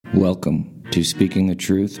Welcome to Speaking the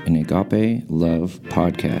Truth in Agape Love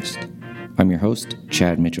Podcast. I'm your host,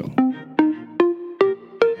 Chad Mitchell.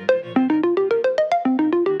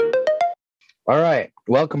 All right.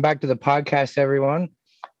 Welcome back to the podcast, everyone.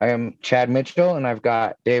 I am Chad Mitchell, and I've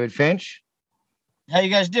got David Finch. How you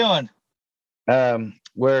guys doing?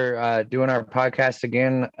 We're doing our podcast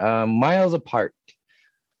again, miles apart.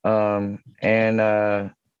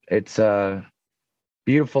 It's a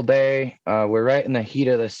beautiful day. We're right in the heat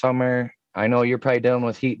of the summer. I know you're probably dealing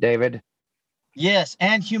with heat, David. Yes,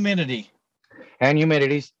 and humidity. And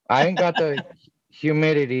humidities. I ain't got the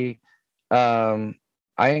humidity. I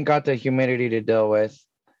ain't got the humidity to deal with.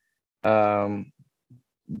 But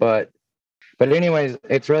anyways,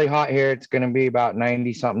 it's really hot here. It's going to be about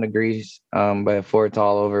 90 something degrees before it's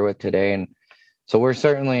all over with today. And so we're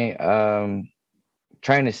certainly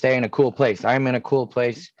trying to stay in a cool place. I'm in a cool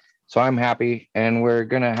place, so I'm happy. And we're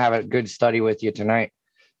going to have a good study with you tonight.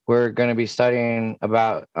 We're going to be studying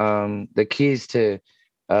about the keys to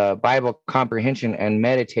Bible comprehension and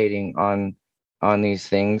meditating on these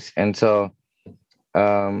things. And so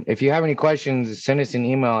if you have any questions, send us an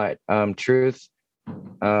email at truth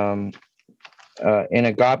in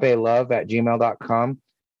agapelove@gmail.com.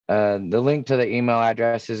 The link to the email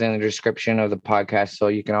address is in the description of the podcast, so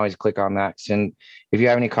you can always click on that. And if you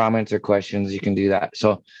have any comments or questions, you can do that.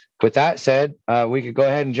 So with that said, we could go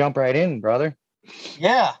ahead and jump right in, brother.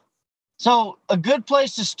 Yeah. So a good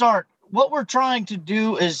place to start. What we're trying to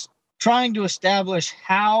do is trying to establish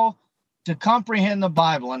how to comprehend the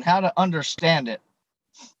Bible and how to understand it.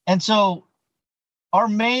 And so our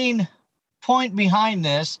main point behind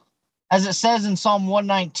this, as it says in Psalm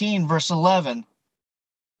 119, verse 11,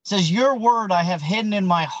 says, "Your word I have hidden in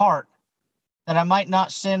my heart that I might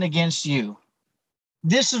not sin against you."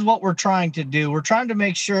 This is what we're trying to do. We're trying to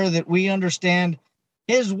make sure that we understand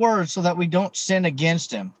his word so that we don't sin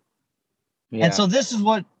against him. Yeah. And so this is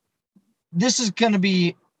going to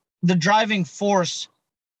be the driving force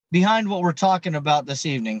behind what we're talking about this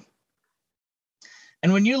evening.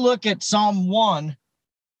 And when you look at Psalm 1,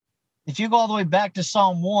 if you go all the way back to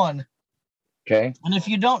Psalm 1, okay. And if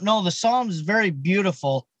you don't know, the Psalm is very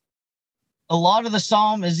beautiful. A lot of the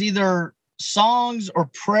Psalm is either songs or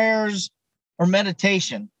prayers or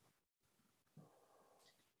meditation.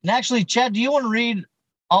 And actually, Chad, do you want to read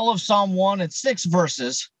all of Psalm 1? It's 6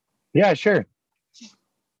 verses. Yeah, sure.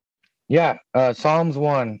 Yeah, Psalms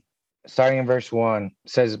 1, starting in verse 1,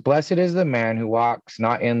 says, "Blessed is the man who walks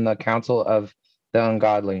not in the counsel of the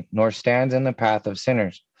ungodly, nor stands in the path of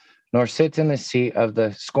sinners, nor sits in the seat of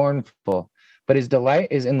the scornful, but his delight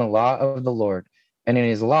is in the law of the Lord, and in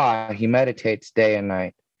his law he meditates day and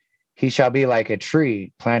night. He shall be like a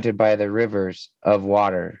tree planted by the rivers of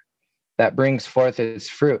water, that brings forth its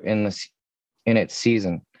fruit in its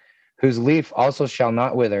season, whose leaf also shall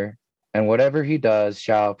not wither, and whatever he does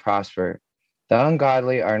shall prosper. The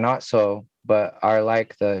ungodly are not so, but are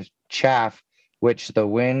like the chaff which the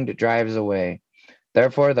wind drives away.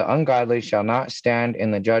 Therefore the ungodly shall not stand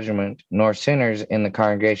in the judgment, nor sinners in the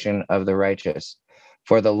congregation of the righteous.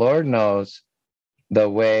 For the Lord knows the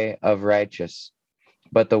way of righteous,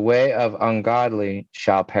 but the way of ungodly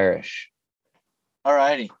shall perish." All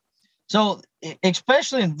righty. So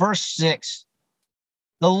especially in verse 6,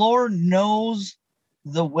 the Lord knows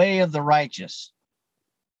the way of the righteous.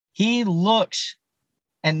 He looks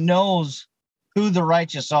and knows who the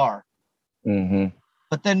righteous are. Mm-hmm.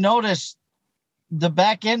 But then notice the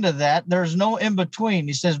back end of that, there's no in between.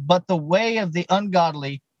 He says, "But the way of the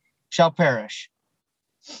ungodly shall perish."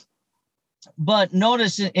 But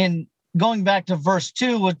notice in going back to verse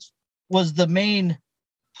 2, which was the main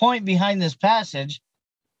point behind this passage,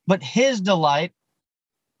 but his delight,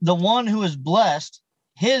 the one who is blessed,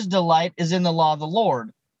 his delight is in the law of the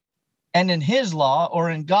Lord. And in his law, or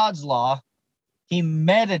in God's law, he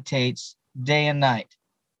meditates day and night.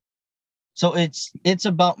 So it's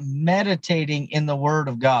about meditating in the word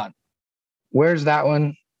of God. Where's that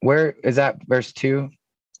one? Where is that? Verse 2?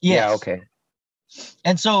 Yes. Yeah, okay.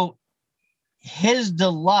 And so his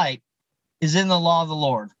delight is in the law of the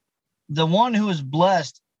Lord. The one who is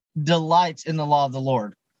blessed delights in the law of the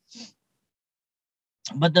Lord.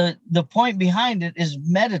 But the point behind it is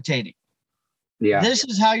meditating. Yeah. This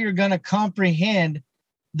is how you're going to comprehend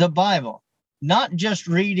the Bible, not just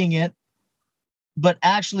reading it, but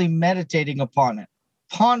actually meditating upon it,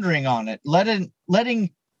 pondering on it, letting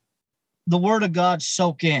the word of God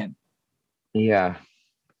soak in. Yeah.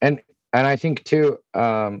 And I think too,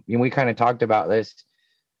 we kind of talked about this,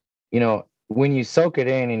 when you soak it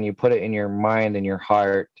in and you put it in your mind and your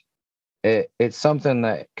heart, it's something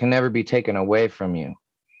that can never be taken away from you.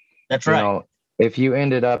 That's right. if you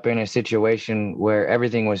ended up in a situation where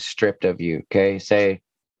everything was stripped of you, okay, say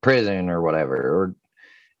prison or whatever,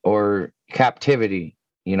 or captivity,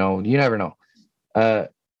 you never know.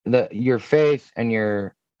 Your faith and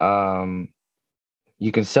your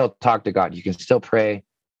you can still talk to God, you can still pray.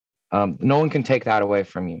 No one can take that away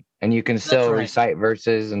from you, and you can still recite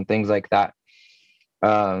verses and things like that.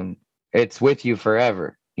 It's with you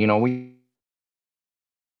forever. We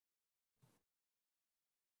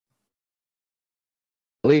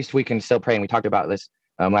at least we can still pray, and we talked about this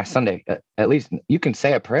last Sunday. At least you can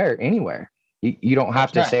say a prayer anywhere. You don't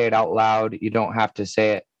have to say it out loud. You don't have to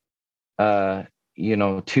say it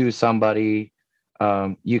to somebody.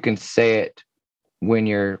 You can say it when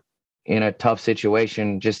you're in a tough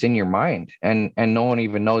situation, just in your mind, and no one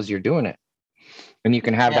even knows you're doing it. And you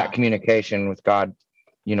can have that communication with God,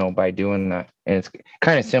 by doing that. And it's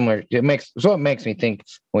kind of similar. It makes me think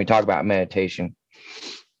when we talk about meditation.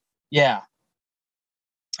 Yeah.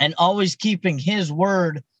 And always keeping his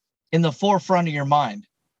word in the forefront of your mind.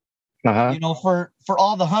 For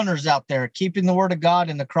all the hunters out there, keeping the word of God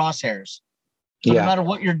in the crosshairs. So no matter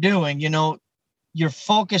what you're doing, you're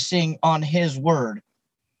focusing on his word,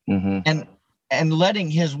 and letting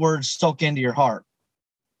his word soak into your heart,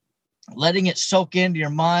 letting it soak into your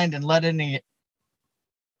mind, and letting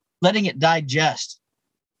it digest.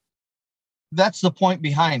 That's the point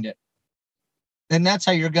behind it. And that's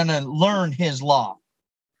how you're going to learn his law.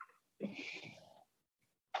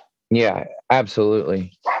 Yeah,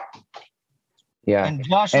 absolutely. Yeah. And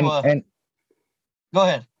Joshua, and go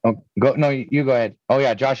ahead. Oh, no, you go ahead. Oh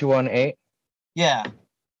yeah, Joshua 1:8. Yeah.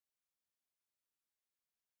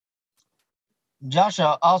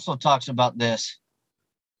 Joshua also talks about this.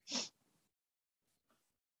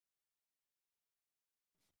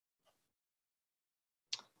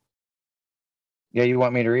 Yeah, you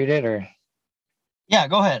want me to read it, or? Yeah,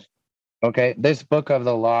 go ahead. Okay. This book of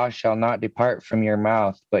the law shall not depart from your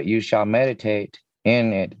mouth, but you shall meditate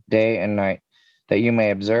in it day and night, that you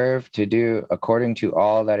may observe to do according to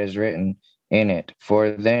all that is written in it.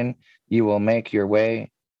 For then you will make your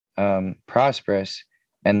way prosperous,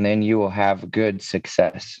 and then you will have good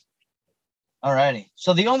success. All righty.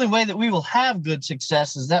 So the only way that we will have good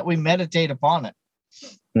success is that we meditate upon it.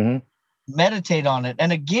 Meditate on it.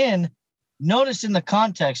 And again, notice in the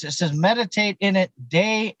context, it says meditate in it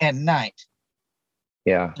day and night.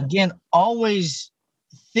 Yeah. Again, always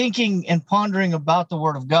thinking and pondering about the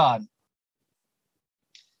word of God.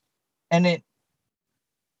 And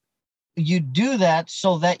you do that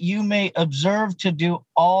so that you may observe to do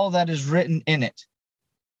all that is written in it.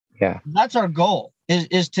 Yeah. That's our goal,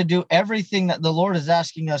 is to do everything that the Lord is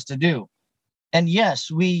asking us to do. And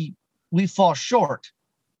yes, we fall short,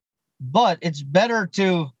 but it's better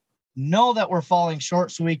to know that we're falling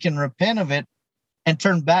short so we can repent of it and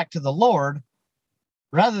turn back to the Lord,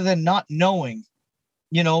 rather than not knowing,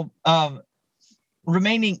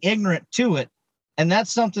 remaining ignorant to it. And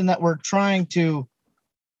that's something that we're trying to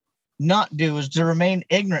not do, is to remain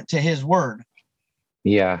ignorant to his word.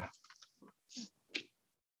 Yeah.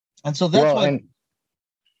 And so that's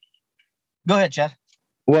go ahead, Chad.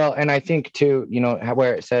 Well, and I think too,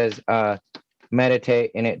 where it says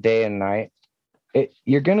meditate in it day and night,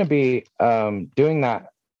 you're going to be doing that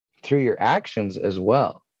through your actions as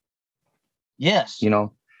well. Yes.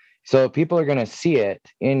 So people are going to see it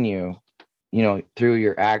in you, through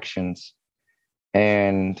your actions.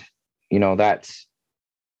 And, that's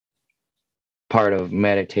part of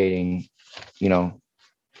meditating,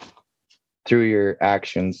 through your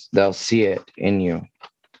actions. They'll see it in you.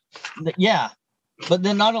 Yeah. But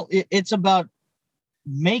then it's about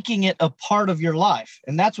making it a part of your life.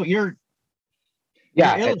 And that's what you're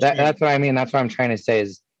that's what I mean. That's what I'm trying to say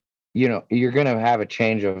is, you're going to have a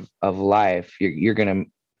change of life. You're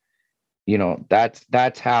going to,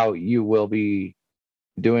 that's how you will be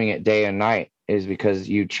doing it day and night, is because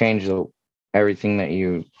you change everything that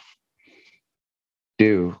you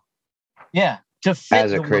do. Yeah. To fit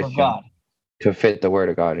as a the Christian, word of God. To fit the word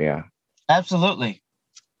of God. Yeah. Absolutely.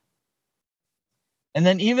 And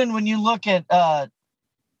then even when you look at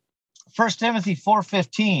 1 Timothy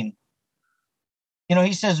 4:15,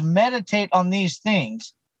 he says, meditate on these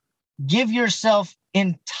things, give yourself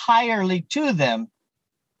entirely to them,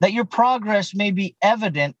 that your progress may be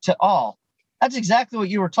evident to all. That's exactly what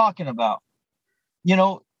you were talking about.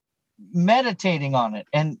 Meditating on it,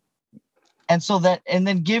 and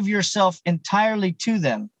then give yourself entirely to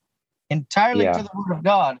them, entirely to the word of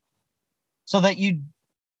God, so that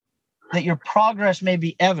your progress may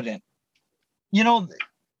be evident.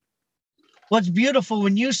 What's beautiful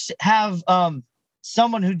when you have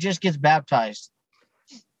someone who just gets baptized.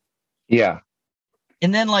 Yeah.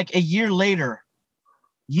 And then like a year later,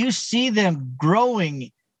 you see them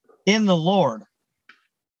growing in the Lord.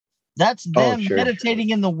 That's them sure. meditating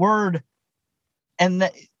in the word, and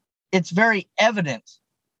that it's very evident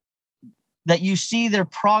that you see their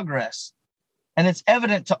progress, and it's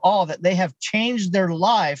evident to all that they have changed their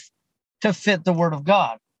life to fit the word of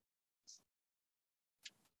God.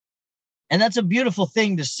 And that's a beautiful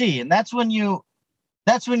thing to see. And that's when you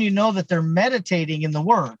know that they're meditating in the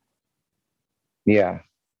word. Yeah.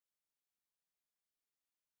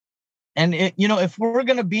 And if we're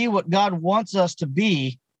going to be what God wants us to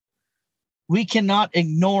be, we cannot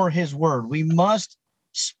ignore his word. We must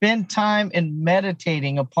spend time in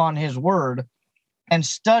meditating upon his word and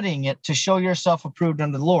studying it to show yourself approved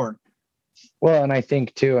unto the Lord. Well, and I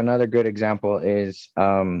think too, another good example is,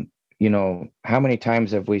 how many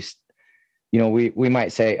times have we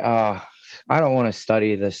might say, I don't want to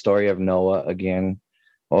study the story of Noah again,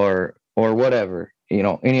 or whatever,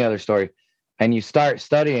 any other story. And you start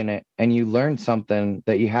studying it and you learn something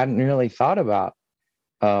that you hadn't really thought about,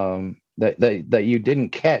 that you didn't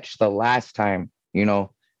catch the last time,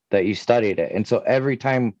 that you studied it. And so every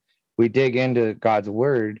time we dig into God's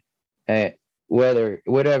word,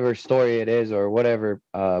 whatever story it is or whatever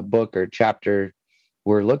book or chapter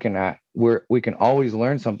we're looking at, we can always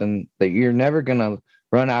learn something, that you're never going to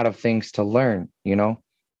run out of things to learn,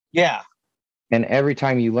 Yeah. And every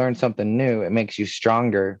time you learn something new, it makes you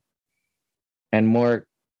stronger and more,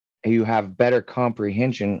 you have better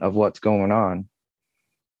comprehension of what's going on.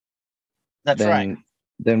 That's right.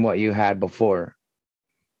 Than what you had before.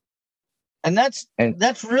 And that's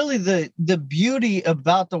really the beauty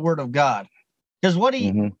about the word of God. Because what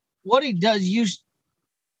he does,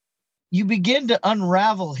 you begin to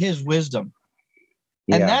unravel his wisdom.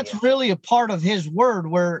 Yeah. And that's really a part of his word,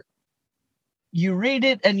 where you read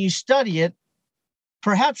it and you study it.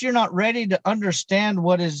 Perhaps you're not ready to understand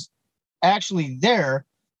what is actually there,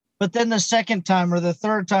 but then the second time or the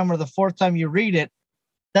third time or the fourth time you read it,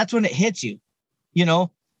 that's when it hits you,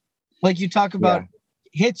 like you talk about,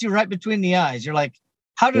 hits you right between the eyes. You're like,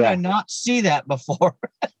 how did I not see that before?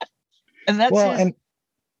 And that's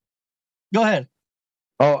go ahead.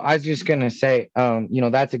 Oh, I was just going to say,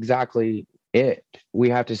 that's exactly it. We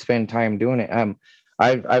have to spend time doing it.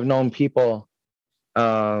 I've known people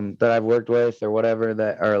that I've worked with or whatever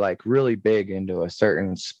that are like really big into a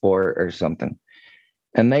certain sport or something.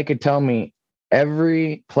 And they could tell me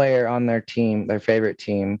every player on their team, their favorite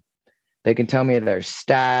team, they can tell me their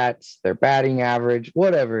stats, their batting average,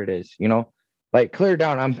 whatever it is, like clear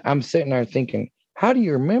down. I'm sitting there thinking, how do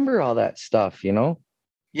you remember all that stuff?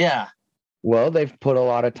 Yeah. Well, they've put a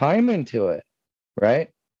lot of time into it, right?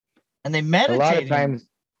 And they meditate.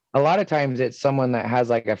 A lot of times it's someone that has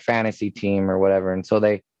like a fantasy team or whatever, and so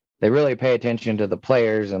they really pay attention to the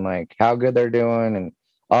players and like how good they're doing and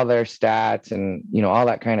all their stats and all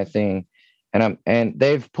that kind of thing. And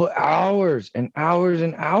they've put hours and hours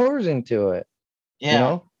and hours into it.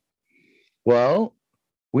 Yeah. Well,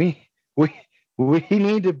 we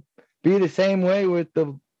need to be the same way with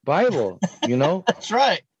the Bible. That's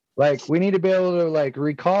right. Like we need to be able to like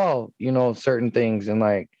recall, certain things and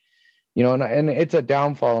like, and it's a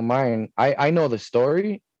downfall of mine. I know the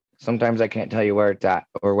story. Sometimes I can't tell you where it's at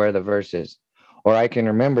or where the verse is, or I can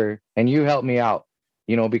remember and you help me out,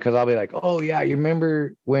 because I'll be like, oh yeah, you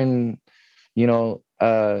remember when,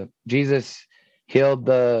 Jesus healed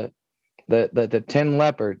the 10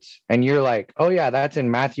 leopards, and you're like, oh yeah, that's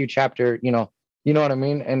in Matthew chapter, you know what I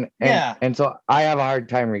mean? And so I have a hard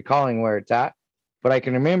time recalling where it's at, but I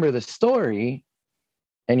can remember the story,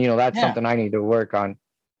 and that's something I need to work on.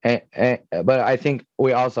 But I think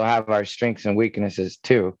we also have our strengths and weaknesses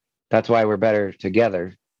too. That's why we're better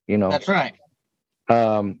together, That's right.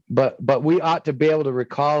 But we ought to be able to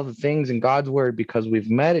recall the things in God's word because we've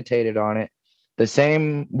meditated on it the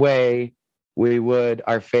same way we would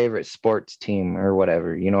our favorite sports team or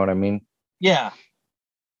whatever. You know what I mean? Yeah.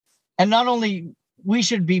 And not only we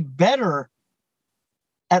should be better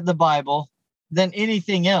at the Bible than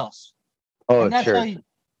anything else. Oh, and sure.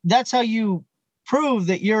 That's how you prove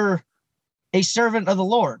that you're a servant of the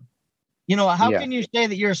Lord. How can you say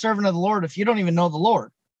that you're a servant of the Lord if you don't even know the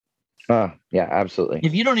Lord? Yeah, absolutely.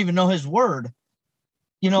 If you don't even know his word,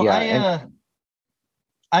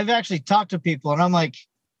 I've actually talked to people and I'm like,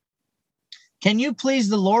 can you please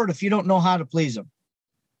the Lord if you don't know how to please him?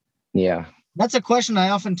 Yeah. That's a question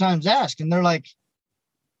I oftentimes ask. And they're like,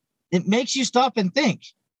 it makes you stop and think,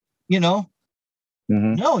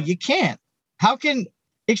 Mm-hmm. No, you can't. How can,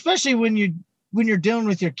 especially when you're dealing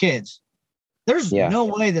with your kids, there's no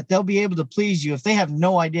way that they'll be able to please you if they have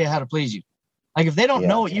no idea how to please you. Like if they don't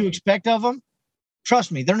know what you expect of them, trust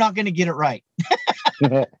me, they're not going to get it right.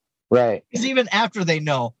 Right. Because even after they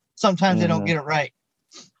know, sometimes they don't get it right.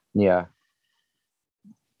 Yeah.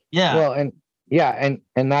 Yeah. Well,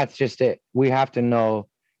 and that's just it. We have to know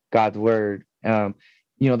God's word.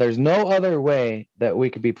 There's no other way that we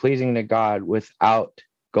could be pleasing to God without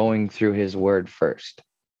going through his word first.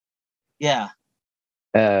 Yeah.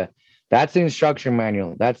 That's the instruction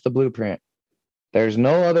manual. That's the blueprint. There's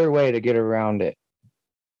no other way to get around it.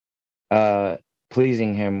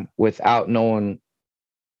 Pleasing him without knowing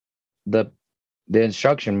the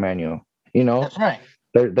instruction manual. That's right.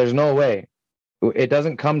 There's no way. It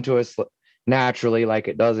doesn't come to us naturally like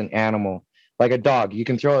it does an animal. Like a dog, you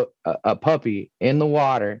can throw a puppy in the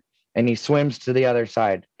water and he swims to the other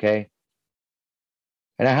side. Okay.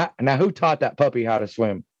 And now who taught that puppy how to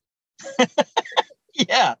swim?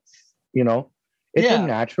 Yeah. It's a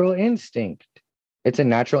natural instinct. It's a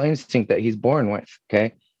natural instinct that he's born with.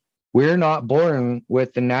 Okay. We're not born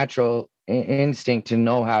with the natural instinct to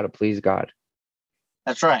know how to please God.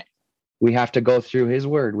 That's right. We have to go through his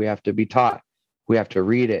word. We have to be taught. We have to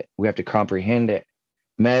read it. We have to comprehend it,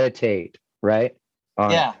 meditate, right?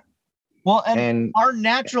 Yeah. Well, and our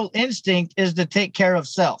natural instinct is to take care of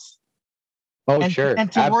self. Oh, sure. And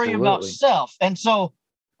to worry about self. And so,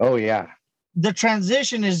 oh, yeah. The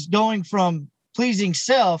transition is going from pleasing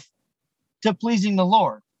self to pleasing the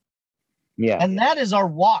Lord. Yeah. And that is our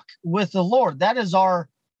walk with the Lord. That is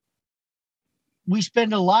we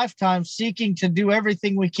spend a lifetime seeking to do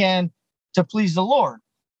everything we can to please the Lord.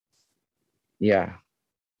 Yeah.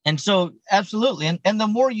 And so, absolutely. And the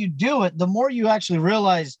more you do it, the more you actually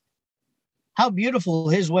realize how beautiful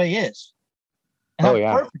his way is. And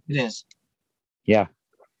how perfect it is. Yeah.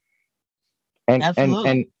 And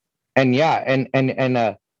absolutely. I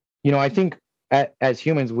think as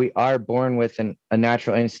humans, we are born with a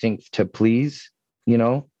natural instinct to please,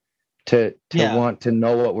 to want to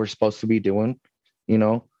know what we're supposed to be doing,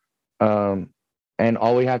 and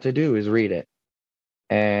all we have to do is read it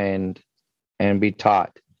and be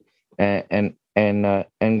taught, and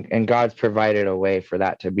God's provided a way for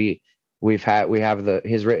that to be. We have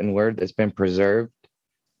his written word that's been preserved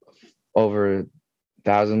over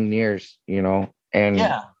 1,000 years, and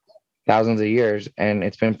thousands of years, and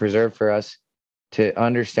it's been preserved for us to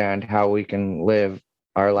understand how we can live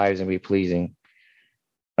our lives and be pleasing.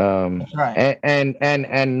 That's right.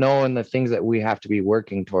 And knowing the things that we have to be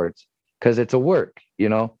working towards, because it's a work,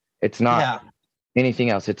 it's not anything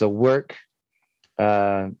else. It's a work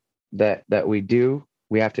that we do.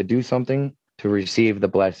 We have to do something to receive the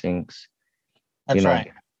blessings. That's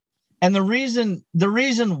right. And the reason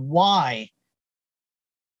why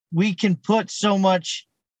we can put so much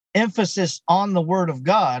emphasis on the word of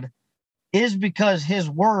God is because his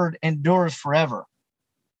word endures forever.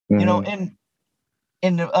 Mm-hmm.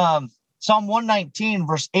 In Psalm 119,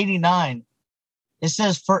 verse 89, it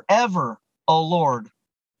says, "Forever, O Lord,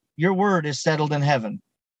 your word is settled in heaven."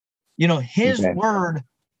 His word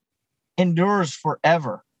endures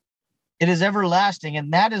forever. It is everlasting.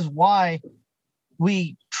 And that is why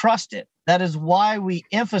we trust it. That is why we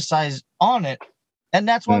emphasize on it. And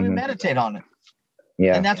that's why we meditate on it.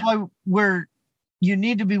 Yeah. And that's why you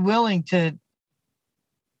need to be willing to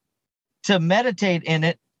meditate in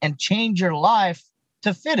it and change your life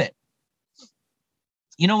to fit it.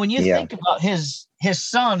 When you think about his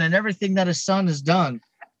son and everything that his son has done,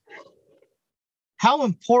 how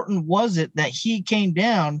important was it that he came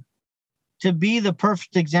down to be the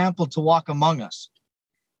perfect example to walk among us?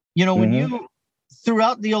 When you,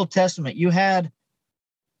 throughout the Old Testament, you had,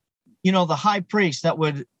 the high priest that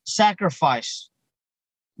would sacrifice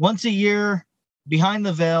once a year behind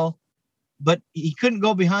the veil, but he couldn't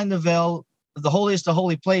go behind the veil of the holiest of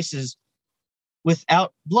holy places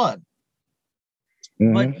without blood.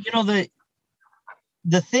 But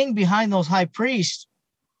the thing behind those high priests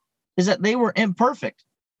is that they were imperfect.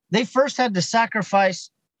 They first had to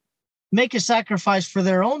make a sacrifice for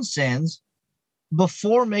their own sins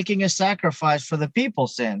before making a sacrifice for the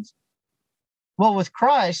people's sins. Well, with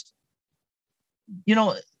Christ,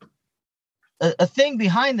 a thing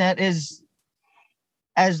behind that is,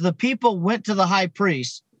 as the people went to the high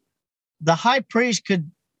priest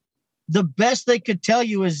the best they could tell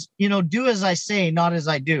you is, do as I say, not as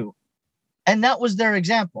I do. And that was their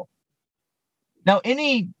example. Now,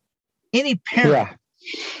 any parent,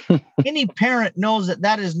 any parent knows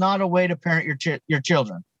that is not a way to parent your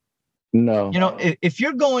children. No. If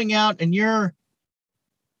you're going out and you're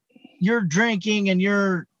drinking and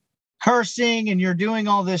you're cursing and you're doing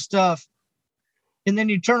all this stuff, and then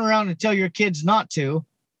you turn around and tell your kids not to,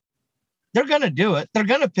 they're going to do it. They're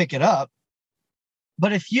going to pick it up.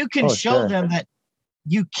 But if you can show them that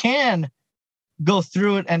you can go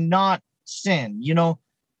through it and not sin,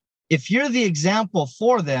 if you're the example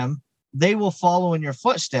for them, they will follow in your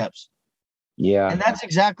footsteps. Yeah. And that's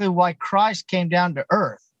exactly why Christ came down to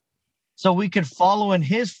earth. So we could follow in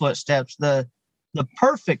his footsteps, the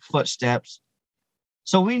perfect footsteps.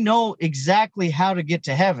 So we know exactly how to get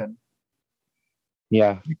to heaven.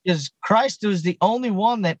 Yeah. Because Christ was the only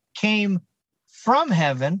one that came from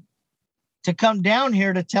heaven to come down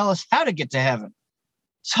here to tell us how to get to heaven.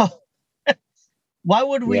 So why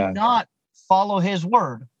would we not follow his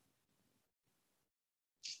word?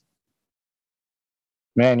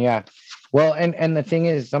 Man, yeah. Well, and the thing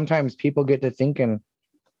is, sometimes people get to thinking,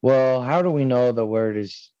 well, how do we know the word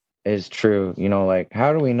is true? You know, like,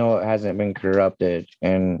 how do we know it hasn't been corrupted?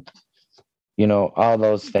 And, you know, all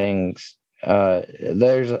those things.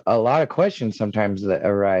 There's a lot of questions sometimes that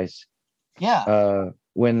arise. Yeah.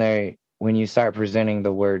 When you start presenting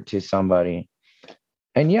the word to somebody.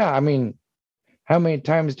 And yeah, I mean, how many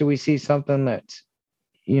times do we see something that's,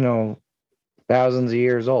 you know, thousands of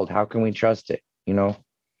years old? How can we trust it? You know?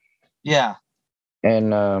 Yeah. And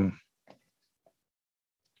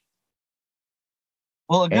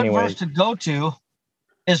well, a good verse to go to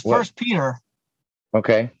is First Peter.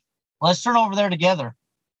 Okay. Let's turn over there together.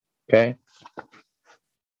 Okay.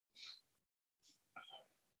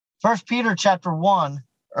 First Peter chapter 1,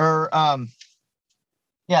 or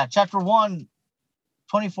chapter 1,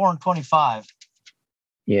 24 and 25.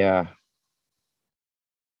 Yeah.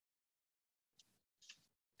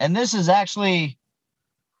 And this is actually,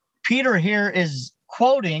 Peter here is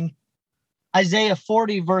quoting Isaiah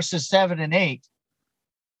 40 verses 7 and 8.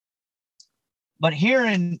 But here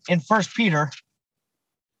in First Peter,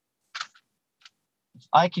 if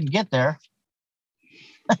I can get there.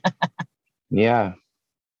 Yeah.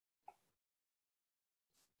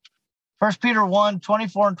 First Peter 1,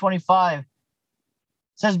 24 and 25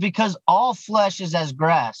 says, because all flesh is as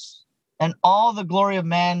grass, and all the glory of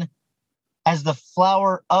man as the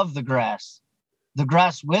flower of the grass. The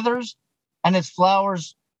grass withers, and its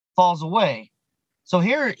flowers falls away. So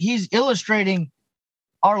here he's illustrating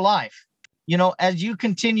our life. You know, as you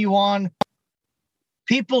continue on,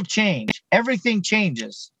 people change. Everything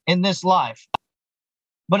changes in this life.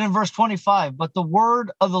 But in verse 25, but the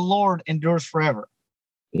word of the Lord endures forever.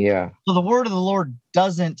 Yeah. So the word of the Lord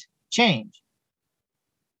doesn't change.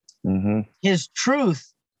 Mm-hmm. His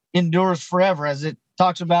truth endures forever, as it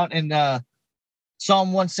talks about in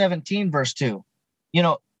Psalm 117, verse 2. You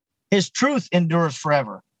know, his truth endures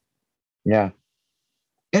forever. Yeah.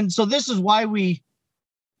 And so this is why we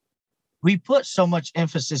put so much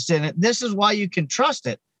emphasis in it. This is why you can trust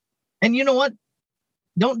it. And you know what?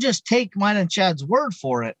 Don't just take mine and Chad's word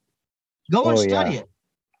for it. Go and study it.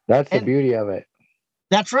 That's the beauty of it.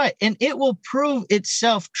 That's right. And it will prove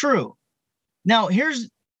itself true. Now, here's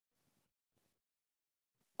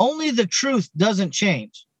only the truth doesn't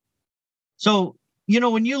change. So, you know,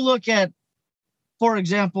 when you look at, for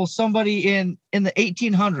example, somebody in the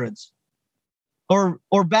 1800s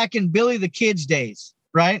or back in Billy the Kid's days,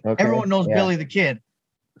 right? Okay. Everyone knows Billy the Kid.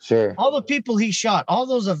 Sure. All the people he shot, all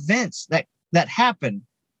those events that happened,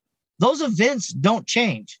 those events don't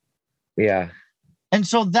change. Yeah. And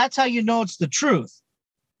so that's how you know it's the truth.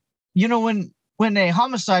 You know, when a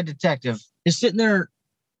homicide detective is sitting there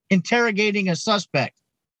interrogating a suspect,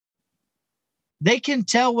 they can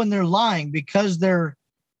tell when they're lying because their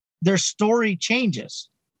story changes.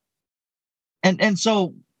 And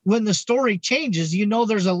so when the story changes, you know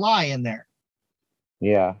there's a lie in there.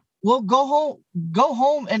 Yeah. Well, go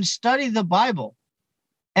home and study the Bible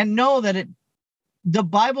and know that the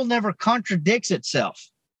Bible never contradicts itself.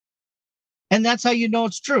 And that's how you know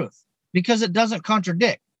it's truth, because it doesn't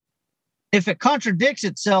contradict. If it contradicts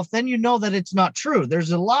itself, then you know that it's not true.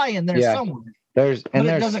 There's a lie in there somewhere. There's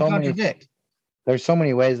doesn't contradict. There's so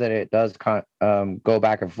many ways that it does go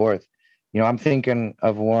back and forth. You know, I'm thinking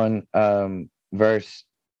of one verse,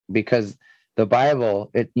 because the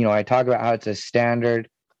Bible, I talk about how it's a standard,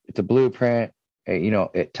 it's a blueprint.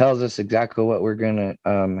 It tells us exactly what we're gonna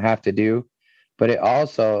have to do, but it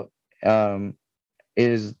also are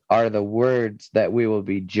the words that we will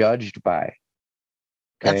be judged by.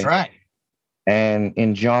 Okay? That's right. And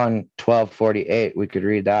in John 12:48, we could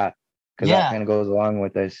read that, because that kind of goes along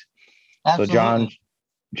with this. Absolutely. So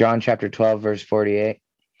John chapter 12, verse 48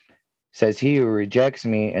 says, he who rejects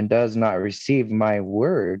me and does not receive my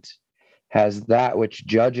words has that which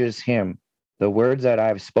judges him. The words that I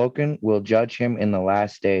have spoken will judge him in the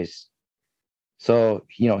last days. So,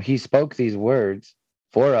 he spoke these words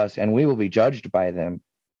for us, and we will be judged by them.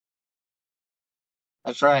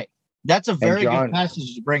 That's right. That's a very good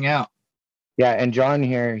passage to bring out. Yeah, and John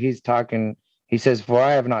here, he's talking, he says, for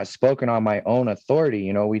I have not spoken on my own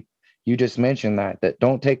authority. you just mentioned that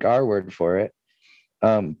don't take our word for it.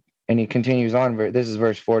 And he continues on, this is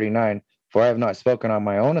verse 49. For I have not spoken on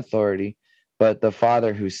my own authority, but the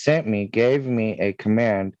Father who sent me gave me a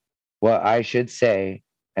command what I should say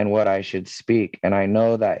and what I should speak. And I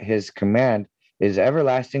know that his command is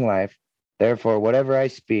everlasting life. Therefore, whatever I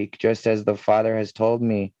speak, just as the Father has told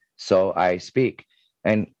me, so I speak.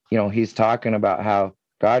 And, he's talking about how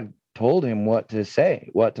God told him what to say,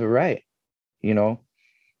 what to write,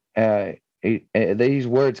 these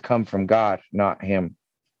words come from God, not him.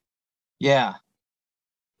 Yeah.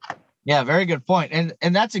 Yeah, very good point.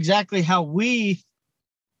 And that's exactly how we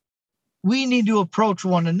need to approach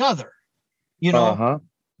one another.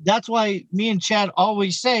 That's why me and Chad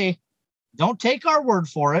always say, don't take our word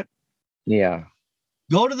for it. Yeah.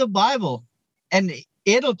 Go to the Bible and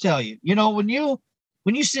it'll tell you.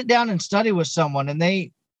 When you sit down and study with someone and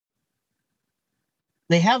they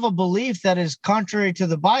have a belief that is contrary to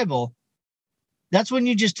the Bible, that's when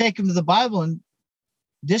you just take them to the Bible and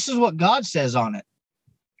this is what God says on it.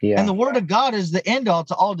 Yeah. And the word of God is the end all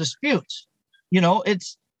to all disputes.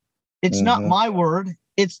 It's not my word,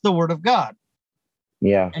 it's the word of God.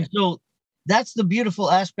 Yeah. And so that's the beautiful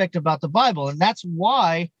aspect about the Bible. And that's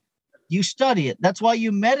why you study it. That's why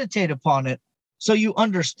you meditate upon it, so you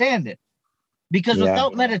understand it. Because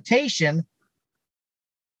without meditation,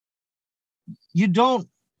 you don't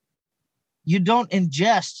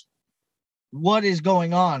ingest what is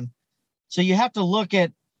going on. So you have to look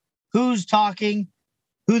at who's talking,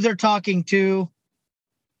 who they're talking to,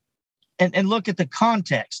 and look at the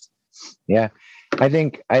context. Yeah. I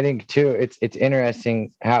think too, it's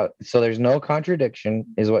interesting how, so there's no contradiction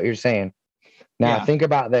is what you're saying. Now think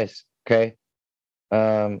about this. Okay.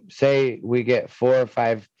 Say we get 4 or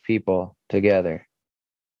 5 people together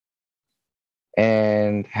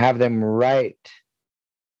and have them write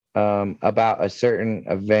about a certain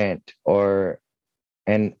event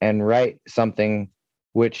and write something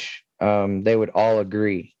which they would all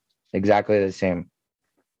agree exactly the same,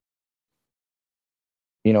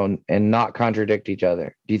 and not contradict each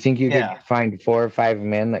other. Do you think you could find 4 or 5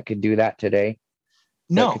 men that could do that today?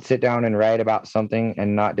 No. That could sit down and write about something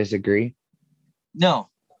and not disagree? No.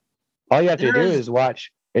 All you have to do is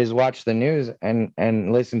watch the news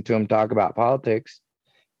and listen to them talk about politics.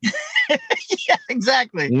 Yeah,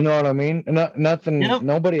 exactly. You know what I mean? Nothing.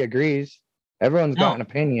 Nobody agrees. Everyone's got an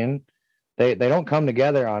opinion. They don't come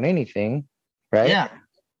together on anything, right? Yeah.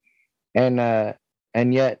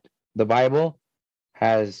 And yet the Bible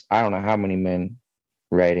has, I don't know how many men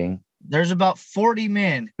writing. There's about 40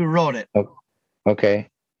 men who wrote it. Okay.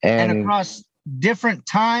 And across different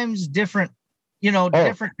times, different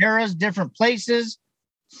eras, different places.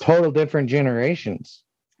 Total different generations.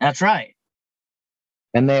 That's right.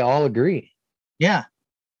 And they all agree. Yeah.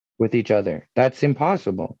 With each other. That's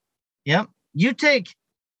impossible. Yep. You take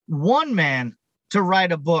one man to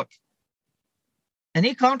write a book and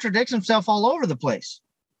he contradicts himself all over the place.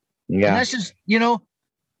 Yeah. And that's just,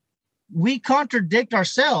 we contradict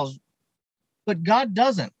ourselves, but God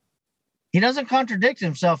doesn't. He doesn't contradict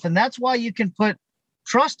himself. And that's why you can put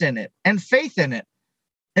trust in it and faith in it.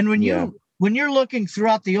 And when you're looking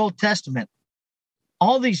throughout the Old Testament,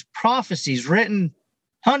 all these prophecies written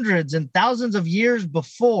hundreds and thousands of years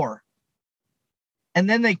before, and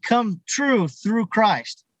then they come true through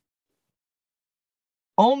Christ.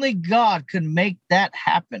 Only God can make that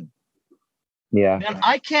happen. Yeah. And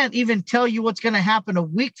I can't even tell you what's going to happen a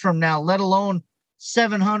week from now, let alone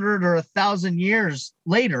 700 or 1,000 years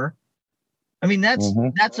later. I mean,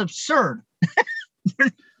 that's absurd.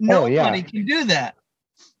 Nobody can do that.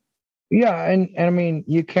 Yeah, and I mean,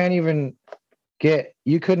 you couldn't get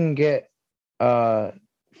 4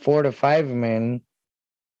 to 5 men,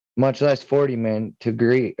 much less 40 men, to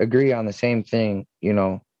agree on the same thing.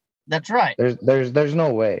 That's right. There's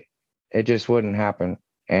no way. It just wouldn't happen.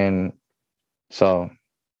 And so,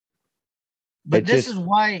 but this is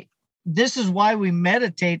why we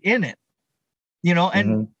meditate in it,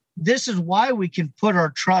 and this is why we can put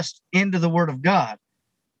our trust into the Word of God.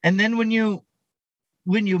 And then when you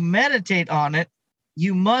meditate on it,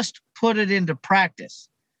 you must put it into practice.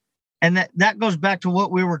 And that goes back to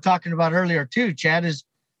what we were talking about earlier too, Chad,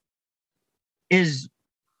 is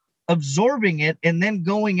absorbing it and then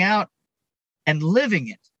going out and living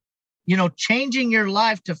it, changing your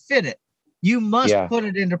life to fit it. You must put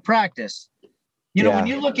it into practice. When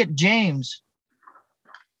you look at James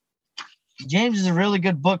is a really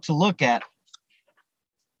good book to look at.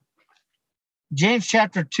 James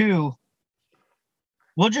chapter 2,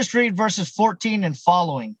 we'll just read verses 14 and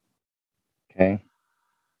following. Okay.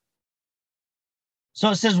 So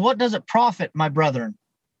it says, what does it profit, my brethren,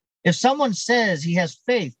 If someone says he has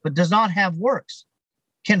faith but does not have works,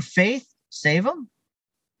 can faith save him?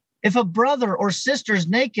 If a brother or sister is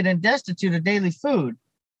naked and destitute of daily food,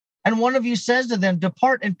 and one of you says to them,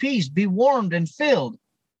 depart in peace, be warmed and filled,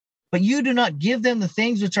 but you do not give them the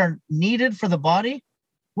things which are needed for the body,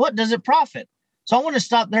 what does it profit? So I want to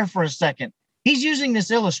stop there for a second. He's using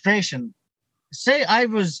this illustration. Say I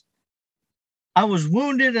was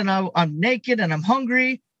wounded and I'm naked and I'm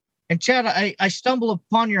hungry, and Chad, I stumble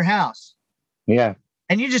upon your house. Yeah.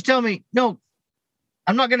 And you just tell me, no,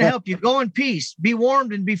 I'm not going to help you. Go in peace, be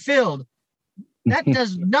warmed and be filled. That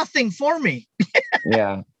does nothing for me.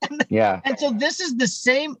 Yeah. Yeah. And so this is the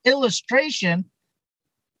same illustration.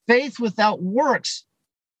 Faith without works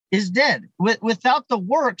is dead. Without the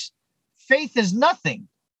works, faith is nothing.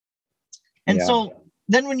 And so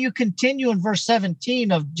then when you continue in verse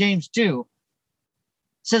 17 of James 2,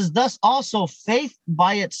 it says, thus also faith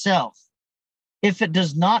by itself, if it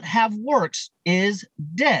does not have works, is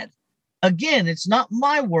dead. Again, it's not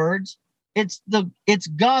my words, it's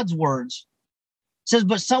God's words. It says,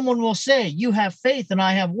 but someone will say, you have faith and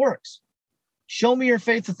I have works. Show me your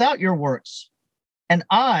faith without your works, and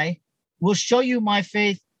I will show you my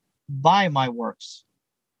faith by my works.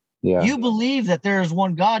 Yeah. You believe that there is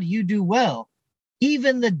one God, you do well.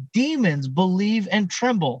 Even the demons believe and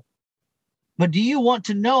tremble. But do you want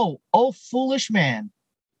to know, O foolish man,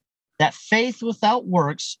 that faith without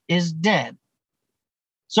works is dead?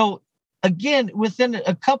 So again, within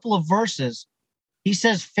a couple of verses, he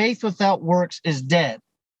says faith without works is dead.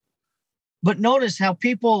 But notice how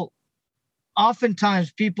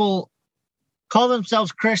oftentimes people call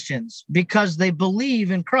themselves Christians because they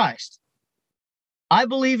believe in Christ. I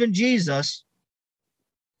believe in Jesus,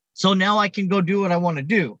 so now I can go do what I want to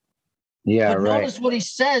do. Yeah, but right. Notice what he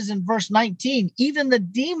says in verse 19. Even the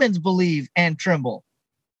demons believe and tremble.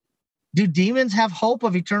 Do demons have hope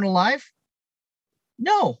of eternal life?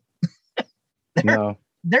 No. No.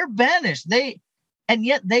 They're banished. And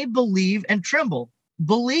yet they believe and tremble.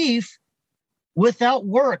 Belief without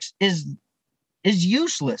works is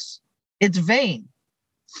useless. It's vain.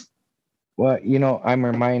 Well, I'm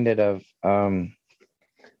reminded of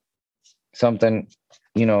something,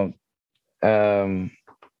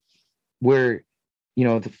 where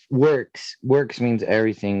the works means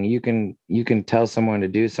everything. You can tell someone to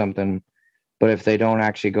do something, but if they don't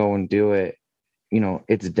actually go and do it,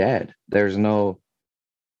 it's dead. There's no,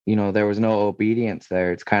 there was no obedience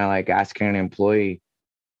there. It's kind of like asking an employee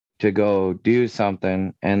to go do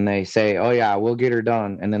something and they say, oh yeah, we'll get her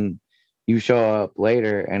done, and then you show up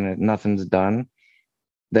later and nothing's done.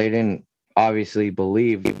 They didn't obviously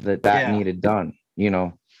believe that needed done.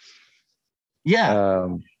 Yeah.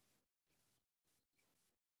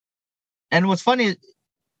 And what's funny is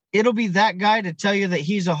it'll be that guy to tell you that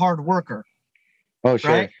he's a hard worker. Oh,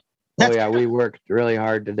 sure. Right? Oh, yeah, we worked really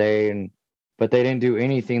hard today, but they didn't do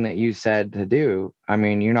anything that you said to do. I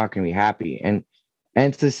mean, you're not going to be happy. And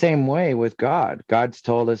it's the same way with God. God's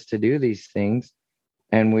told us to do these things,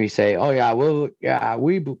 and we say, oh, yeah, well, yeah,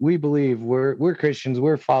 we believe we're Christians,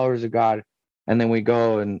 we're followers of God. And then we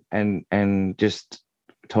go and just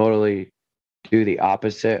totally do the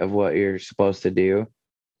opposite of what you're supposed to do.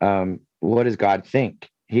 What does God think?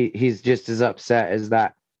 He's just as upset as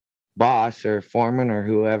that boss or foreman or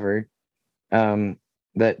whoever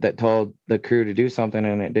that told the crew to do something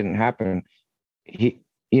and it didn't happen. You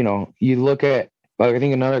look at, I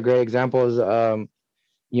think another great example is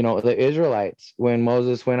the Israelites when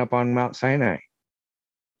Moses went up on Mount Sinai.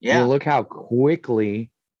 Yeah. Look how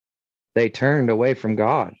quickly they turned away from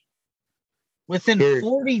God. Within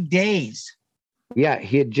 40 days. Yeah,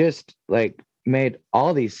 he had just made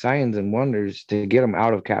all these signs and wonders to get them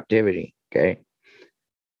out of captivity. Okay.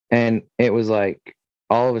 And it was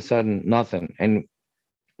all of a sudden nothing. And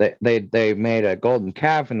they made a golden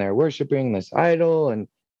calf and they're worshiping this idol, and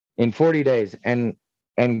in 40 days, and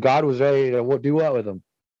God was ready to do what with them?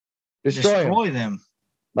 Destroy them.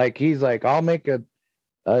 He's like, I'll make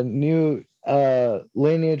a new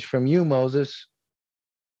lineage from you, Moses.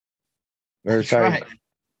 Or That's sorry. Right.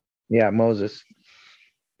 Yeah, Moses.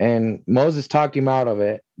 And Moses talked him out of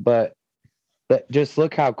it, but just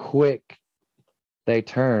look how quick they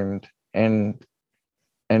turned, and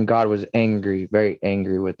God was angry, very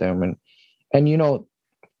angry with them. And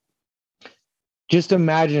just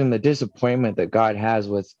imagine the disappointment that God has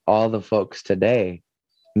with all the folks today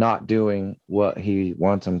not doing what he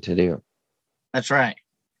wants them to do. That's right.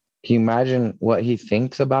 Can you imagine what he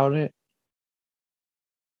thinks about it?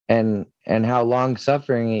 And how long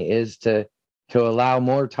suffering he is to allow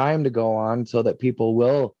more time to go on so that people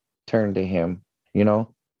will turn to him,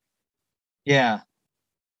 Yeah.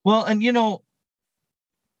 Well, and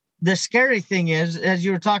the scary thing is, as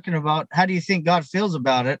you were talking about, how do you think God feels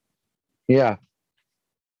about it? Yeah.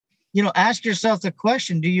 Ask yourself the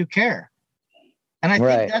question, do you care? And I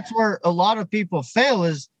think that's where a lot of people fail,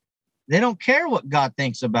 is they don't care what God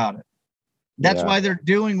thinks about it. That's why they're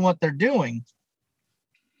doing what they're doing.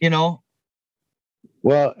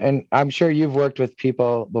 Well, and I'm sure you've worked with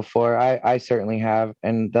people before. I certainly have.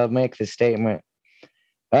 And they'll make the statement,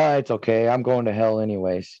 it's okay. I'm going to hell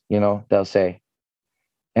anyways. They'll say.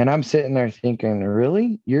 And I'm sitting there thinking,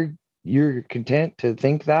 really? You're content to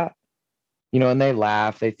think that? And they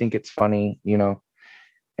laugh. They think it's funny,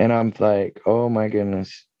 and I'm like, oh my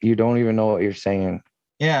goodness, you don't even know what you're saying.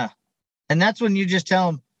 Yeah. And that's when you just tell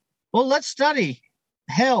them, well, let's study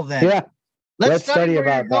hell then. Yeah. Let's study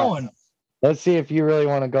where you're going. Let's see if you really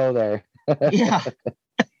want to go there. Yeah.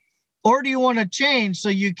 Or do you want to change so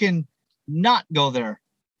you can not go there?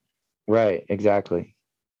 Right. Exactly.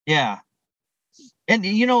 Yeah. And,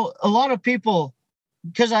 a lot of people,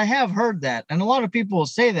 because I have heard that, and a lot of people will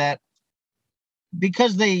say that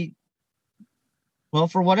because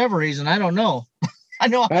for whatever reason, I don't know. I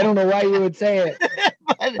don't know why you would say it.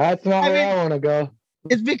 But, that's not where I want to go.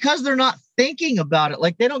 It's because they're not thinking about it.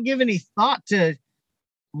 Like, they don't give any thought to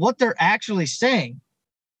what they're actually saying.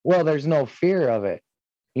 Well, there's no fear of it.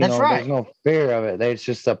 That's right. There's no fear of it. It's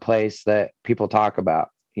just a place that people talk about,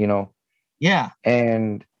 Yeah.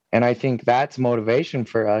 And I think that's motivation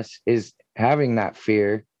for us, is having that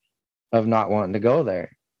fear of not wanting to go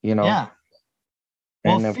there, Yeah.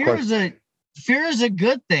 And well, fear is a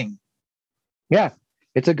good thing. Yeah,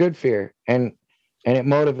 it's a good fear. And it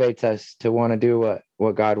motivates us to want to do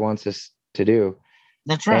what God wants us to do.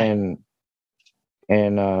 That's right. And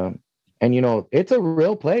it's a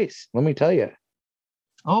real place, let me tell you.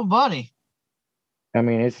 Oh, buddy. I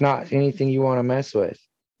mean, it's not anything you want to mess with.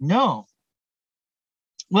 No.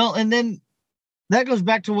 Well, and then that goes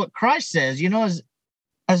back to what Christ says,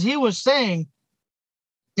 as he was saying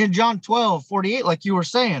in John 12:48, like you were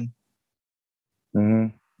saying,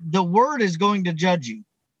 the word is going to judge you.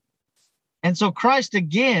 And so Christ,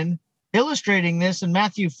 again, illustrating this in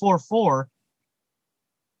Matthew 4:4,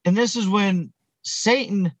 and this is when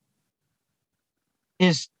Satan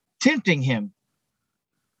is tempting him.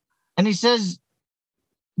 And he says,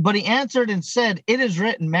 but he answered and said, it is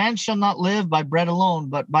written, man shall not live by bread alone,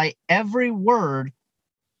 but by every word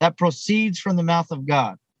that proceeds from the mouth of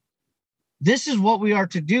God. This is what we are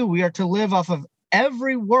to do. We are to live off of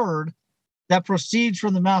every word that proceeds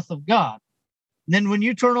from the mouth of God. And then when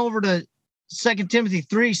you turn over to 2 Timothy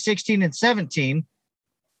 3:16 and 17,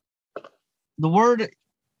 the word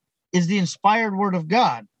is the inspired word of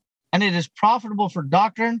God, and it is profitable for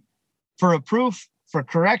doctrine, for reproof, for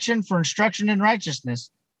correction, for instruction in righteousness,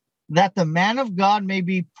 that the man of God may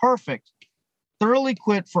be perfect, thoroughly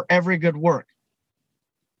equipped for every good work.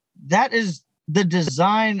 That is the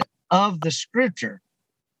design of the scripture,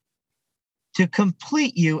 to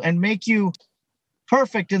complete you and make you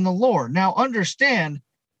perfect in the Lord. Now, understand,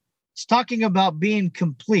 it's talking about being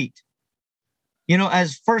complete.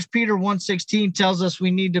 As 1 Peter 1:16 tells us,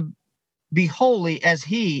 we need to be holy as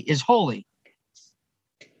he is holy.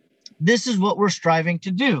 This is what we're striving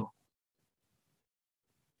to do.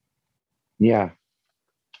 Yeah.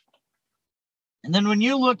 And then when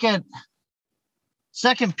you look at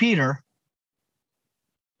 2 Peter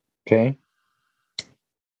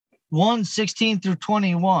 1:16 through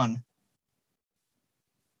 21,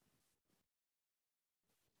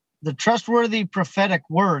 the trustworthy prophetic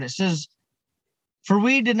word, it says, for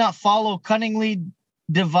we did not follow cunningly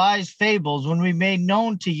devised fables when we made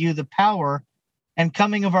known to you the power and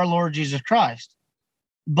coming of our Lord Jesus Christ,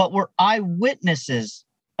 but were eyewitnesses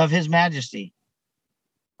of his majesty.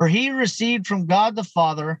 For he received from God the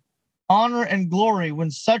Father honor and glory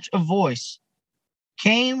when such a voice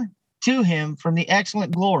came to him from the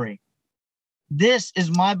excellent glory. This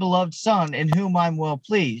is my beloved Son, in whom I'm well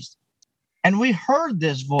pleased. And we heard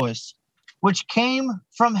this voice, which came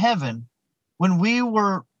from heaven when we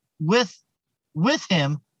were with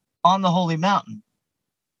him on the holy mountain.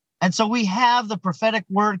 And so we have the prophetic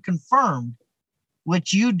word confirmed,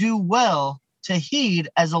 which you do well to heed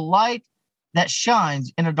as a light that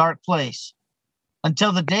shines in a dark place,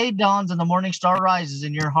 until the day dawns and the morning star rises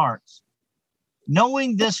in your hearts.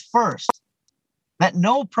 Knowing this first, that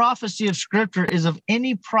no prophecy of Scripture is of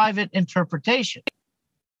any private interpretation.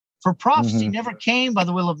 For prophecy never came by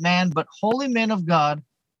the will of man, but holy men of God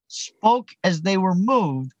spoke as they were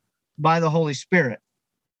moved by the Holy Spirit.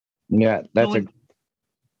 Yeah, that's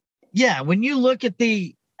when you look at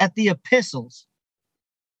the epistles,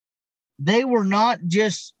 they were not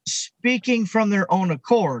just speaking from their own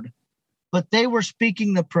accord, but they were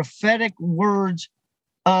speaking the prophetic words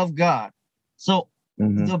of God. So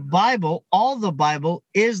Mhm. the Bible, all the Bible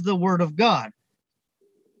is the word of God.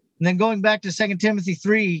 And then going back to 2 Timothy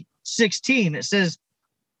 3:16, it says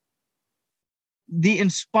the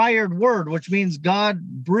inspired word, which means God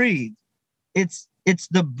breathed. It's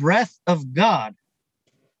the breath of God.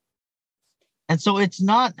 And so it's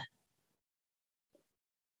not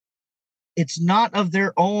of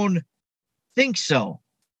their own think so.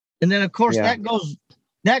 And then of course Yeah.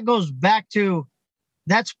 that goes back to,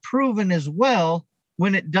 that's proven as well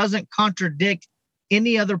when it doesn't contradict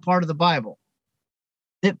any other part of the Bible.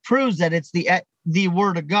 It proves that it's the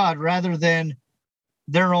word of God rather than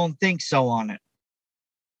their own think so on it.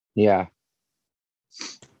 Yeah.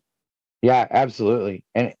 Yeah, absolutely.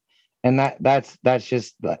 And that's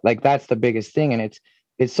just like, that's the biggest thing. And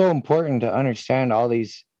it's so important to understand all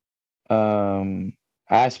these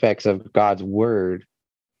aspects of God's word,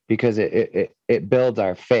 because it builds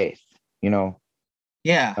our faith, you know.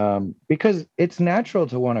 Yeah. Because it's natural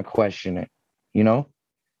to want to question it, you know.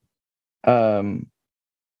 um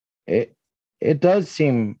it it does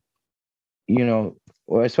seem, you know,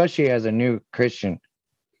 well, especially as a new Christian,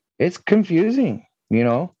 it's confusing, you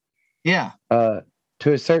know. Yeah. uh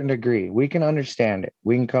to a certain degree, we can understand it,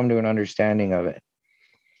 we can come to an understanding of it,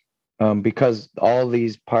 because all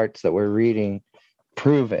these parts that we're reading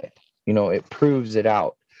prove it, you know, it proves it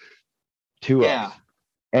out to Yeah. us.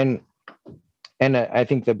 And I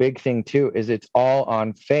think the big thing too is it's all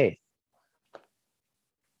on faith.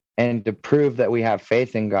 And to prove that we have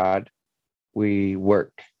faith in God, we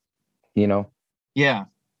work, you know. Yeah.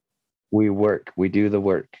 We work, we do the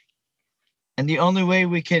work. And the only way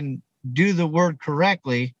we can do the word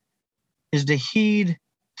correctly is to heed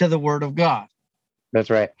to the word of God. That's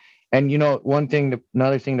right. And you know,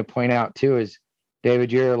 another thing to point out too is,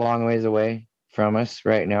 David, you're a long ways away from us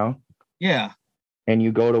right now, Yeah. and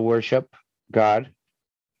you go to worship God,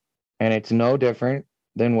 and it's no different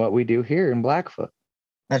than what we do here in Blackfoot,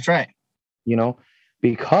 That's right. you know,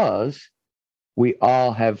 because we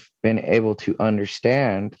all have been able to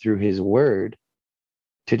understand through his word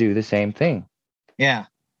to do the same thing. Yeah.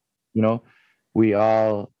 You know, we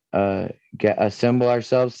all assemble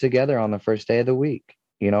ourselves together on the first day of the week,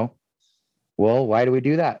 you know. Well, why do we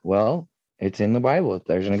do that? Well, it's in the Bible.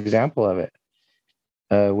 There's an example of it.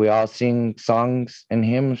 We all sing songs and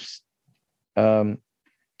hymns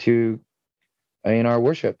to in our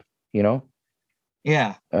worship, you know.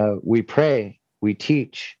 Yeah. We pray, we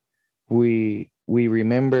teach, we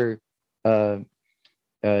remember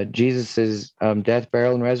Jesus's death,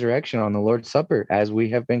 burial, and resurrection on the Lord's Supper as we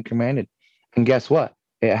have been commanded. And guess what?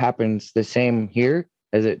 It happens the same here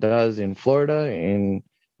as it does in Florida, in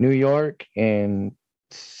New York, in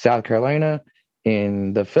South Carolina,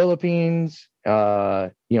 in the Philippines, you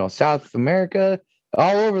know, South America,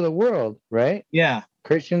 all over the world, right? Yeah.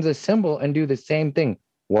 Christians assemble and do the same thing.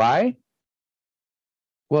 Why?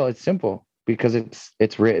 Well, it's simple, because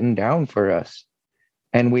it's written down for us.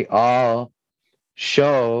 And we all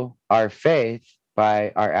show our faith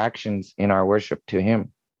by our actions in our worship to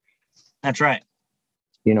him. That's right.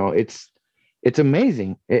 You know, it's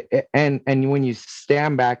amazing. And when you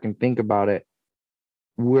stand back and think about it,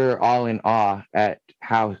 we're all in awe at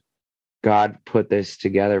how God put this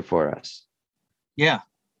together for us. Yeah.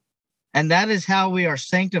 And that is how we are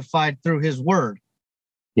sanctified through his word.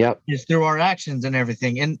 Yep. Is through our actions and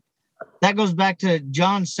everything. And that goes back to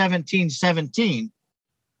John 17:17.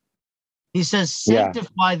 He says,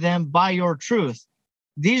 sanctify them by your truth.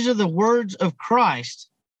 These are the words of Christ.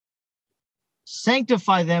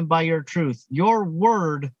 Sanctify them by your truth. Your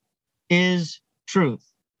word is truth.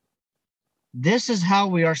 This is how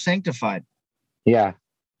we are sanctified. Yeah.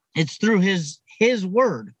 It's through his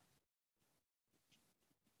word.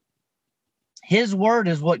 His word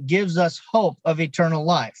is what gives us hope of eternal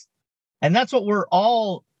life. And that's what we're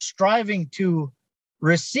all striving to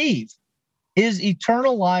receive, is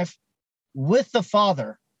eternal life with the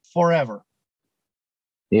Father forever.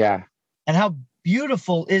 Yeah. And how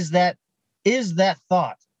beautiful is that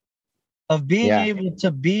thought of being able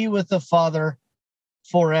to be with the Father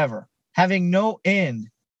forever, having no end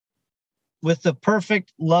with the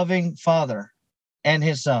perfect, loving Father and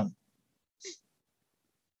his Son.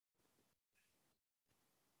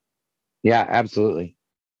 Yeah, absolutely.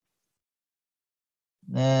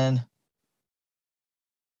 And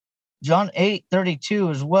John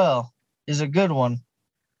 8:32 as well is a good one.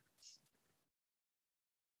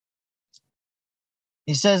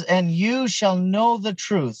 He says, and you shall know the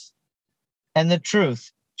truth, and the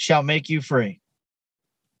truth shall make you free.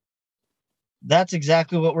 That's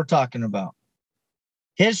exactly what we're talking about.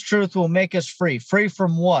 His truth will make us free. Free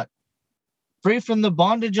from what? Free from the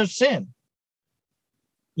bondage of sin.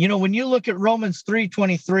 You know, when you look at Romans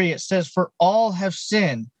 3:23, it says, "For all have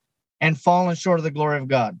sinned and fallen short of the glory of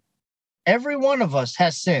God." Every one of us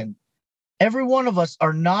has sinned. Every one of us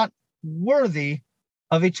are not worthy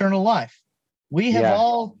of eternal life. We have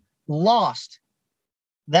all lost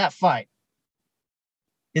that fight.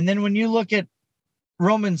 And then when you look at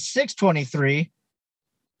Romans 6:23, it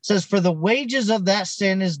says, "For the wages of that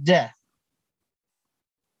sin is death,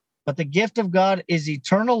 but the gift of God is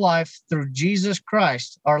eternal life through Jesus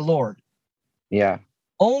Christ our Lord." Yeah.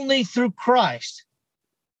 Only through Christ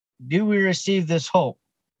do we receive this hope.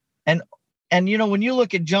 And you know, when you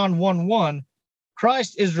look at John 1:1,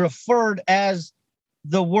 Christ is referred as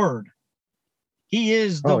the Word. He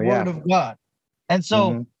is the Word of God. And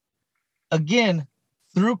so, again,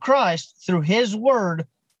 through Christ, through his Word,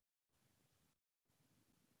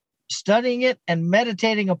 studying it and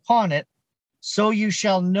meditating upon it, so you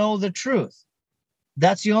shall know the truth.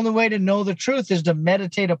 That's the only way to know the truth, is to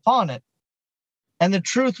meditate upon it. And the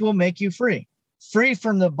truth will make you free. Free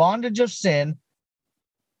from the bondage of sin,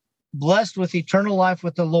 blessed with eternal life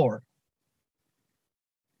with the Lord.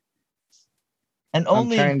 And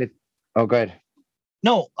only... I'm trying to... Oh, good.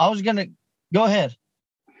 No, I was going to... Go ahead.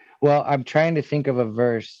 Well, I'm trying to think of a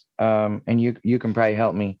verse, and you can probably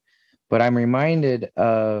help me, but I'm reminded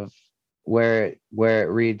of where it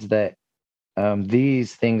reads that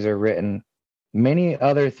these things are written. Many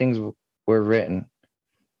other things were written,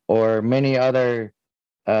 or many other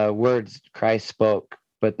words Christ spoke,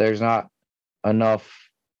 but there's not enough.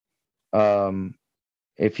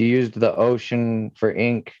 If you used the ocean for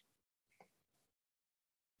ink,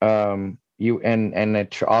 all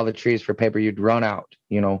the trees for paper, you'd run out.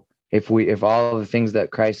 You know, if all the things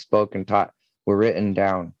that Christ spoke and taught were written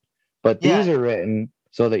down, but these are written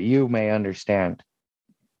so that you may understand.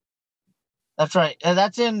 That's right. And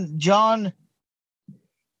that's in John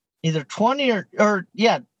either 20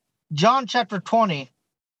 John chapter 20,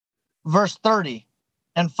 verse 30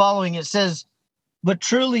 and following. It says, "But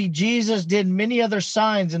truly Jesus did many other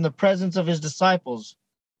signs in the presence of his disciples,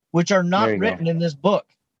 which are not written in this book.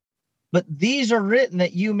 But these are written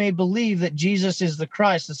that you may believe that Jesus is the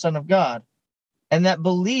Christ, the Son of God, and that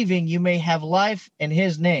believing you may have life in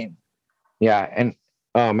his name." Yeah. And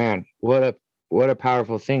oh man, what a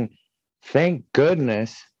powerful thing. Thank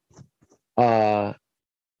goodness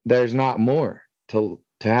there's not more to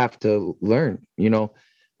have to learn. You know,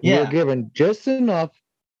 we're given just enough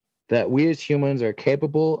that we as humans are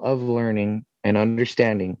capable of learning and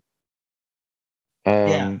understanding.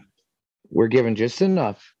 We're given just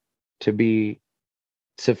enough to be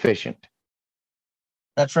sufficient.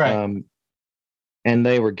 That's right. And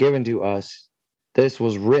they were given to us. This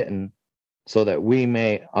was written so that we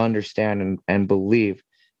may understand and believe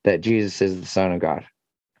that Jesus is the Son of God,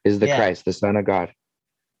 is the Christ, the Son of God.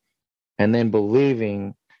 And then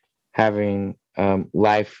believing, having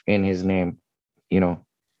life in his name, you know.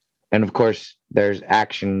 And of course, there's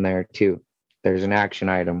action there too. There's an action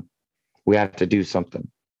item. We have to do something.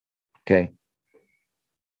 Okay.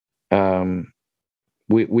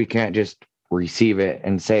 We can't just receive it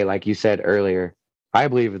and say, like you said earlier, I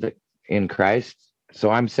believe that in Christ, so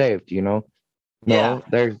I'm saved, you know. No,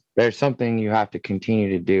 there's something you have to continue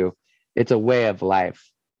to do. It's a way of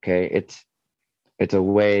life. Okay. It's a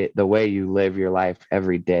way, the way you live your life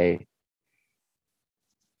every day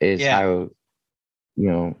is how, you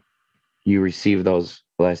know, you receive those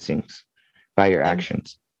blessings by your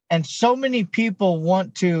actions. And so many people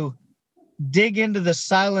want to dig into the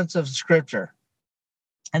silence of Scripture,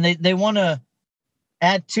 and they want to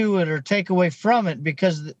add to it or take away from it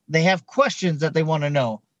because they have questions that they want to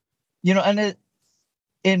know. You know, and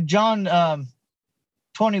in John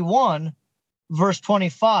 21, verse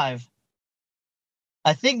 25,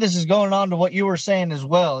 I think this is going on to what you were saying as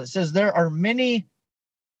well. It says, there are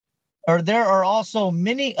also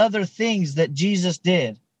many other things that Jesus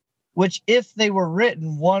did, which if they were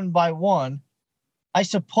written one by one, I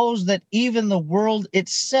suppose that even the world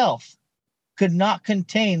itself could not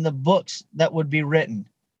contain the books that would be written.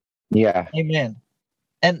 Yeah. Amen.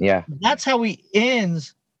 And that's how he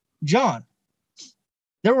ends John.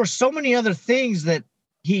 There were so many other things that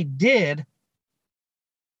he did,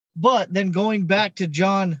 but then going back to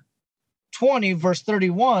John 20, verse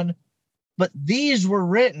 31, but these were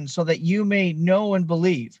written so that you may know and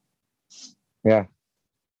believe. Yeah.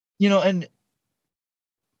 You know, and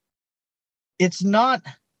it's not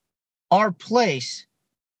our place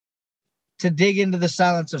to dig into the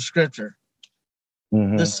silence of Scripture.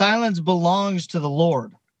 Mm-hmm. The silence belongs to the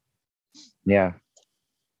Lord. Yeah.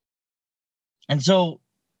 And so,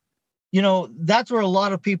 you know, that's where a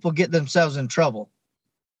lot of people get themselves in trouble.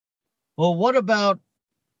 Well, what about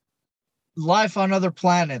life on other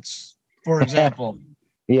planets, for example.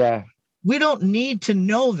 Yeah. We don't need to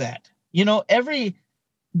know that. You know,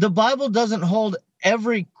 the Bible doesn't hold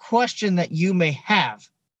every question that you may have.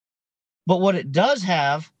 But what it does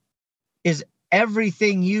have is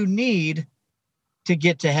everything you need to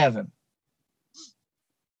get to heaven.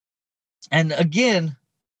 And again,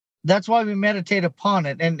 that's why we meditate upon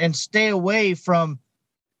it and stay away from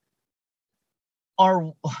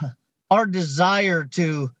our desire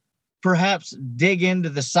to perhaps dig into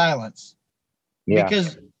the silence. Yeah.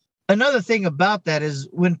 Because another thing about that is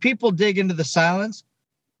when people dig into the silence,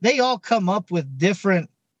 they all come up with different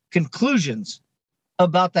conclusions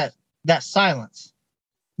about that silence.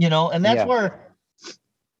 You know, and that's where,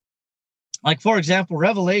 like, for example,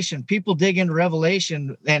 Revelation, people dig into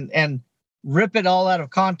Revelation and rip it all out of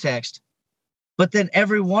context, but then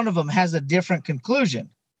every one of them has a different conclusion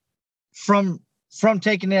from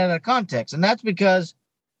taking it out of context. And that's because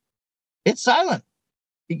it's silent,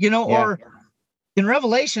 you know, or in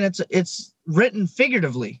Revelation, it's written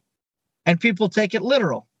figuratively and people take it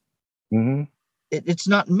literal. Mm-hmm. It's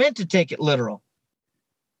not meant to take it literal,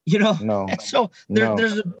 you know? No. And so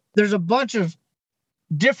there's a bunch of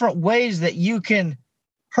different ways that you can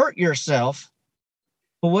hurt yourself.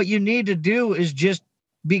 But what you need to do is just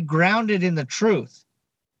be grounded in the truth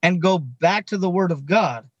and go back to the Word of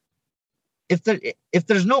God. If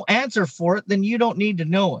there's no answer for it, then you don't need to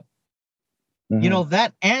know it. Mm-hmm. You know,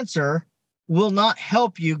 that answer will not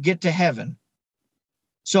help you get to heaven.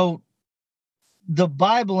 So the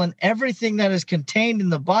Bible and everything that is contained in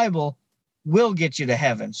the Bible will get you to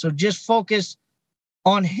heaven. So just focus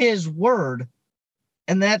on His Word.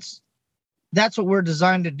 And that's what we're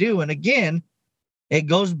designed to do. And again, it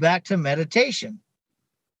goes back to meditation.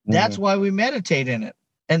 That's why we meditate in it.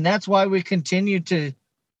 And that's why we continue to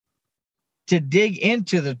dig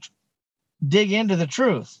into the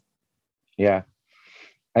truth. Yeah.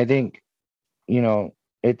 I think, you know,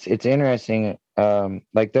 it's interesting.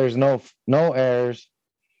 Like there's no errors,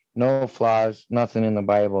 no flaws, nothing in the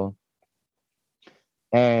Bible.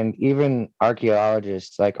 And even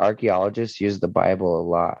archaeologists use the Bible a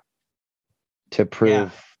lot to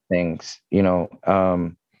prove things, you know,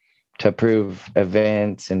 to prove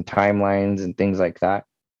events and timelines and things like that.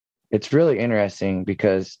 It's really interesting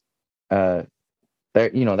because they're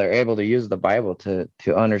able to use the Bible to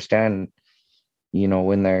understand, you know,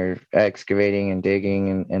 when they're excavating and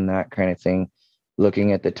digging and that kind of thing,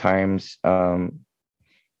 looking at the times. And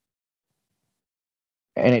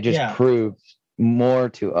it just proves more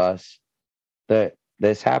to us that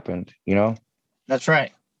this happened, you know? That's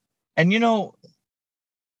right. And, you know,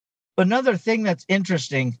 another thing that's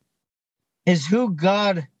interesting is who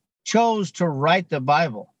God chose to write the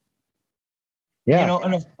Bible. Yeah. You know,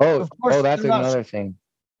 and of course, that's another thing.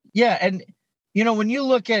 Yeah. And, you know, when you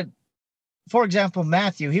look at, for example,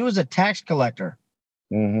 Matthew, he was a tax collector.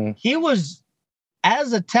 Mm-hmm. He was,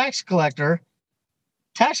 as a tax collectors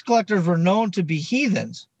were known to be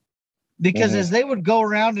heathens because as they would go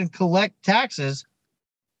around and collect taxes,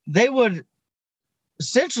 they would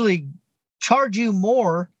essentially charge you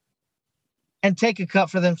more and take a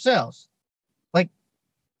cut for themselves. Like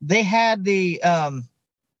they had the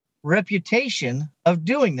reputation of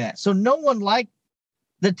doing that. So no one liked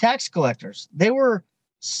the tax collectors. They were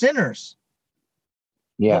sinners.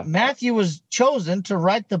 Yeah. But Matthew was chosen to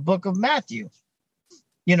write the book of Matthew.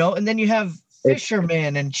 You know, and then you have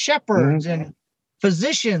fishermen and shepherds and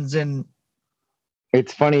physicians. And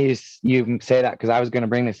it's funny you say that because I was going to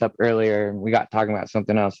bring this up earlier and we got talking about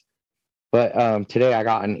something else. But today I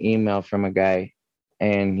got an email from a guy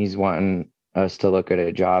and he's wanting us to look at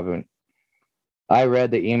a job. And I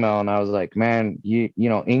read the email and I was like, man, you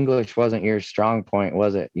know, English wasn't your strong point,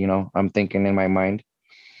 was it? You know, I'm thinking in my mind.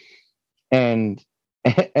 And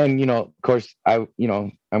you know, of course, I'm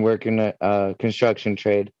working a construction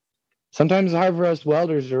trade. Sometimes it's hard for us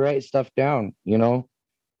welders to write stuff down, you know,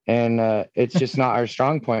 and it's just not our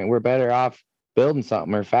strong point. We're better off building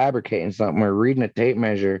something or fabricating something or reading a tape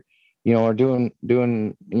measure, you know, or doing,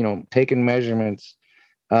 you know, taking measurements.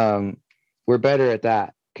 We're better at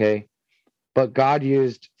that. Okay. But God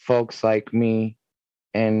used folks like me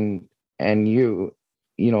and you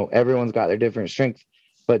know, everyone's got their different strengths,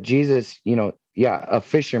 but Jesus, you know, a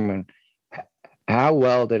fisherman. How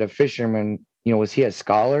well did a fisherman, you know, was he a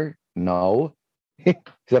scholar? No. He's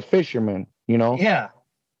a fisherman, you know? Yeah.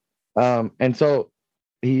 And so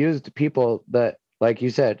he used people that, like you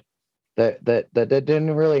said, that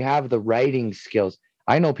didn't really have the writing skills.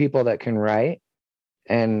 I know people that can write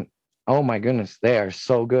and oh my goodness, they are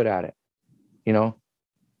so good at it. You know,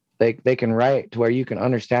 they can write to where you can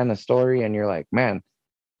understand the story and you're like, man,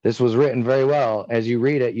 This was written very well. As you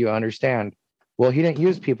read it, you understand. Well, he didn't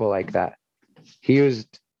use people like that. He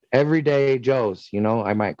used everyday Joes,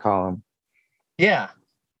 I might call them. Yeah.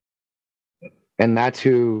 And that's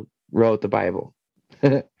who wrote the Bible.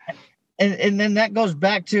 And then that goes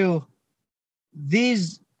back to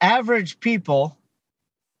these average people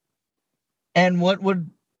and what would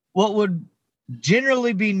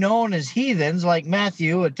generally be known as heathens, like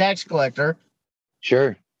Matthew, a tax collector.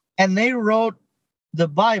 Sure. And they wrote the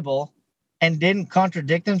Bible and didn't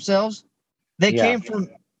contradict themselves. They came from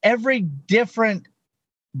every different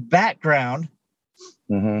background.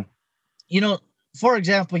 Mm-hmm. For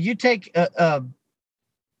example, you take a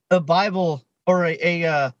Bible or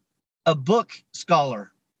a book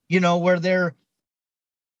scholar, where they're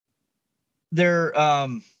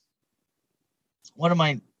what am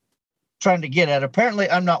I trying to get at? Apparently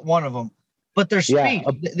I'm not one of them, but their speech,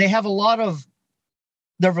 they have a lot of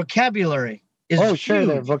their vocabulary is sure,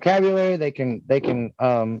 their vocabulary, they can they can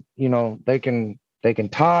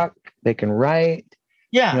talk, they can write.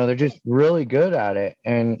 Yeah. They're just really good at it,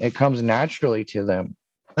 and it comes naturally to them.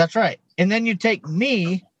 That's right. And then you take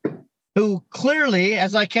me, who clearly,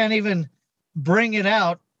 as I can't even bring it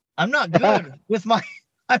out, I'm not good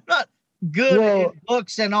I'm not good in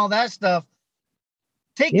books and all that stuff.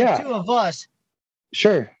 Take the two of us.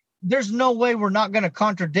 Sure. There's no way we're not going to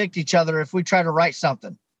contradict each other if we try to write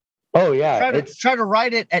something. Oh, yeah. Try to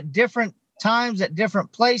write it at different times, at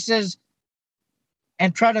different places,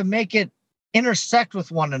 and try to make it intersect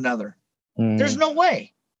with one another. There's no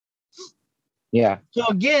way. Yeah. So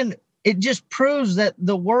again, it just proves that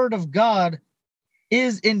the word of God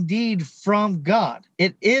is indeed from God.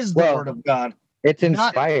 It is the word of God. It's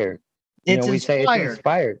inspired. Say it's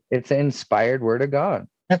inspired. It's an inspired word of God.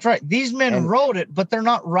 That's right. These men wrote it, but they're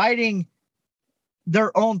not writing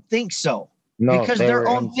their own think so. No, because their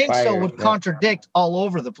own think so would contradict all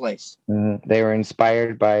over the place. They were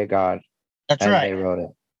inspired by God. That's right. They wrote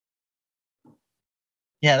it.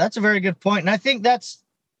 Yeah, that's a very good point. And I think that's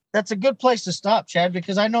a good place to stop, Chad,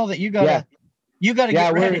 because I know that you gotta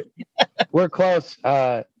get ready. We're close,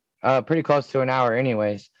 pretty close to an hour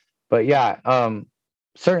anyways. But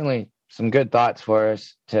certainly some good thoughts for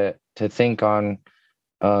us to think on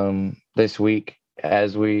this week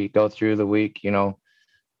as we go through the week,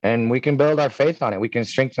 and we can build our faith on it. We can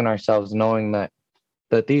strengthen ourselves knowing that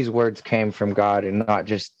these words came from God and not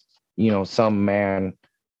just, some man,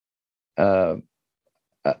 a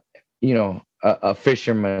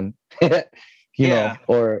fisherman,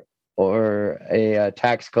 or a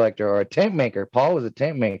tax collector or a tent maker. Paul was a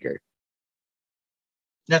tent maker.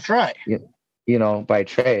 That's right. By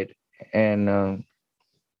trade. And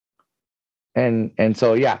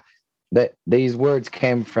so, that these words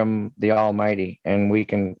came from the Almighty, and we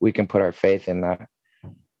can put our faith in that.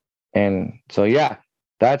 And so,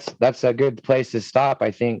 that's a good place to stop, I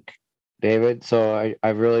think, David. So I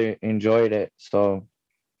really enjoyed it. So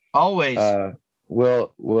always,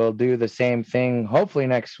 we'll do the same thing. Hopefully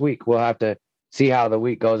next week. We'll have to see how the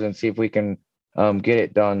week goes and see if we can get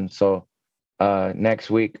it done. So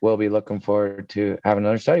next week we'll be looking forward to having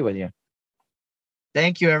another study with you.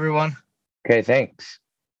 Thank you, everyone. Okay, thanks.